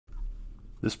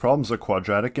This problem is a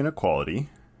quadratic inequality,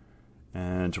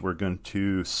 and we're going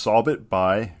to solve it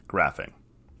by graphing.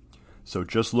 So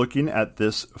just looking at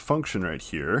this function right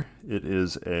here, it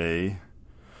is a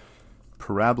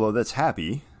parabola that's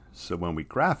happy. So when we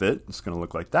graph it, it's going to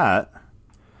look like that.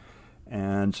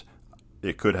 And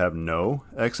it could have no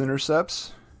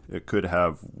x-intercepts, it could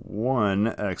have one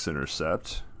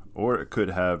x-intercept, or it could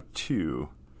have two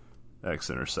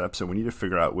x-intercepts. And we need to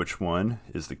figure out which one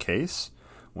is the case.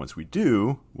 Once we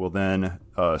do, we'll then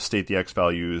state the x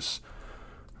values.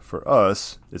 For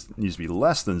us, it needs to be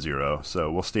less than 0,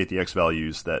 so we'll state the x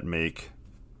values that make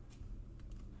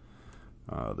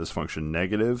this function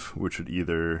negative, which would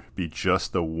either be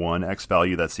just the one x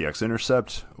value that's the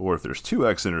x-intercept, or if there's two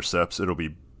x-intercepts, it'll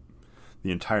be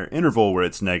the entire interval where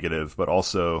it's negative, but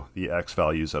also the x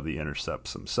values of the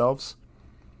intercepts themselves.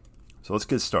 So let's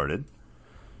get started.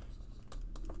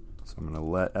 So I'm going to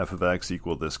let f of x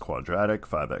equal this quadratic,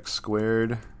 5x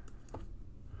squared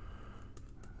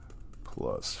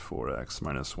plus 4x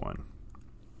minus 1.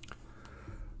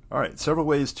 All right, several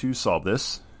ways to solve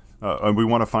this. And we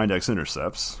want to find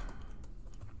x-intercepts.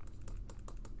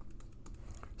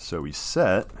 So we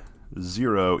set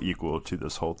 0 equal to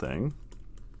this whole thing.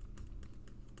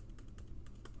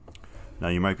 Now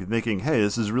you might be thinking, hey,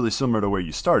 this is really similar to where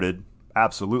you started.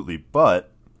 Absolutely,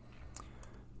 but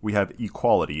we have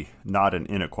equality, not an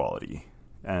inequality.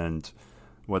 And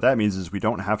what that means is we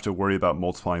don't have to worry about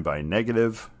multiplying by a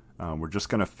negative. We're just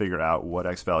going to figure out what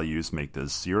x values make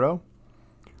this 0.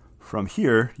 From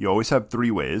here, you always have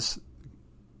three ways.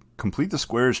 Complete the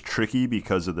square is tricky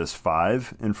because of this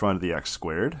 5 in front of the x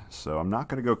squared. So I'm not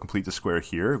going to go complete the square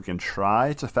here. We can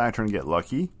try to factor and get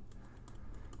lucky.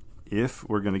 If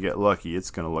we're going to get lucky,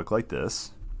 it's going to look like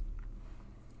this.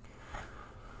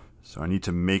 So I need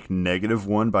to make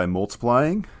 -1 by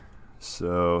multiplying.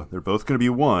 So they're both going to be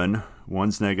 1.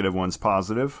 One's negative, one's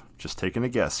positive. Just taking a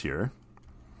guess here.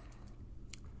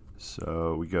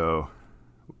 So we go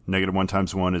 -1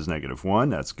 times 1 is -1.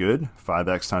 That's good.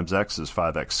 5x times x is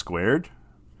 5x squared.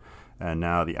 And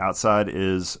now the outside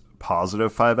is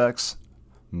positive 5x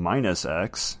minus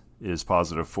x is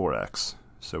positive 4x.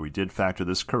 So we did factor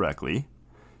this correctly.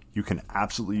 You can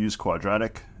absolutely use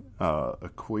quadratic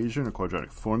equation or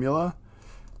quadratic formula.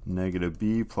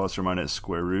 -b plus or minus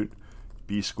square root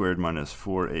b squared minus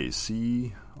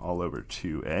 4ac all over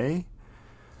 2a.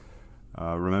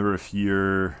 Remember, if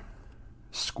your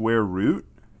square root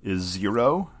is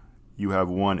 0, you have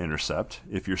one intercept.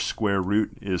 If your square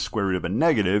root is square root of a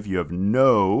negative, you have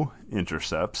no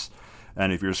intercepts.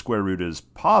 And if your square root is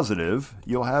positive,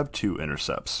 you'll have two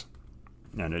intercepts.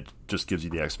 And it just gives you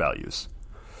the x values.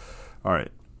 All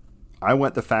right, I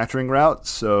went the factoring route,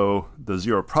 so the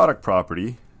zero product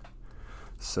property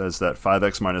says that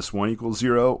 5x minus 1 equals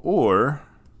 0, or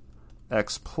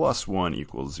x plus 1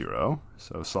 equals 0.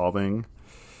 So solving,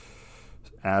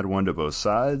 add 1 to both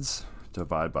sides,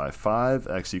 divide by 5,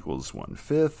 x equals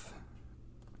 1/5.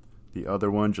 The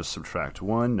other one, just subtract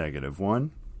 1,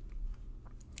 -1.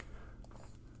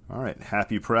 All right,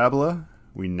 happy parabola.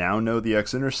 We now know the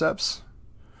x-intercepts.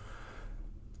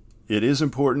 It is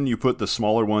important you put the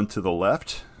smaller one to the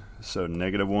left, so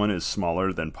 -1 is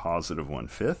smaller than positive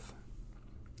 1/5.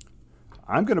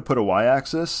 I'm going to put a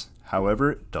y-axis,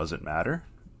 however, it doesn't matter,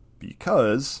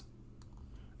 because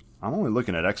I'm only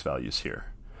looking at x values here.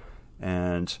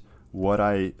 And what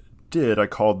I did, I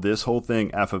called this whole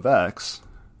thing f of x.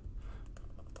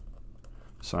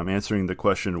 So I'm answering the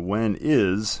question, when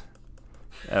is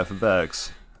f of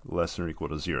x less than or equal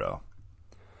to 0?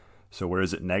 So where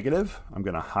is it negative? I'm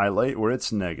going to highlight where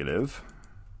it's negative.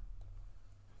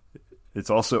 It's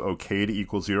also okay to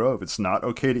equal 0. If it's not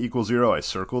okay to equal 0, I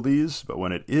circle these. But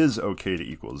when it is okay to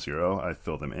equal 0, I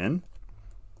fill them in.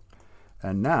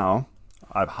 And now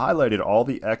I've highlighted all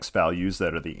the x values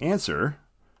that are the answer.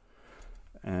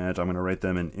 And I'm going to write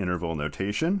them in interval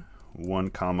notation.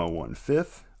 1,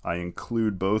 1/5. I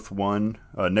include both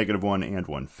 -1 and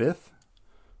 1/5.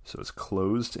 So it's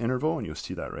closed interval, and you'll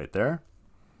see that right there.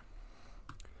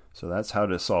 So that's how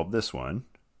to solve this one.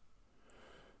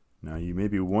 Now you may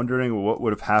be wondering, well, what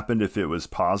would have happened if it was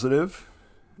positive?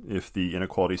 If the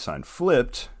inequality sign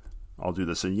flipped, I'll do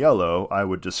this in yellow, I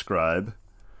would describe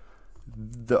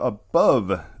the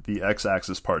above the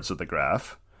x-axis parts of the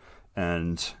graph,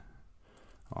 and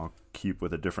I'll keep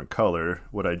with a different color.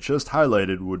 What I just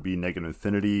highlighted would be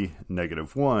 -∞,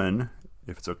 -1,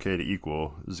 if it's okay to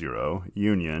equal 0,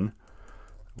 union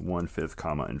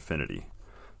 1/5, infinity.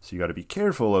 So you got to be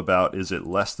careful about, is it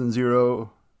less than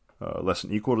 0, less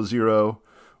than equal to 0,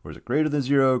 or is it greater than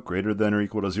 0, greater than or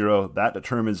equal to 0? That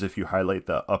determines if you highlight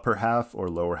the upper half or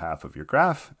lower half of your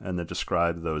graph and then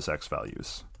describe those x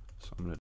values. So I'm going to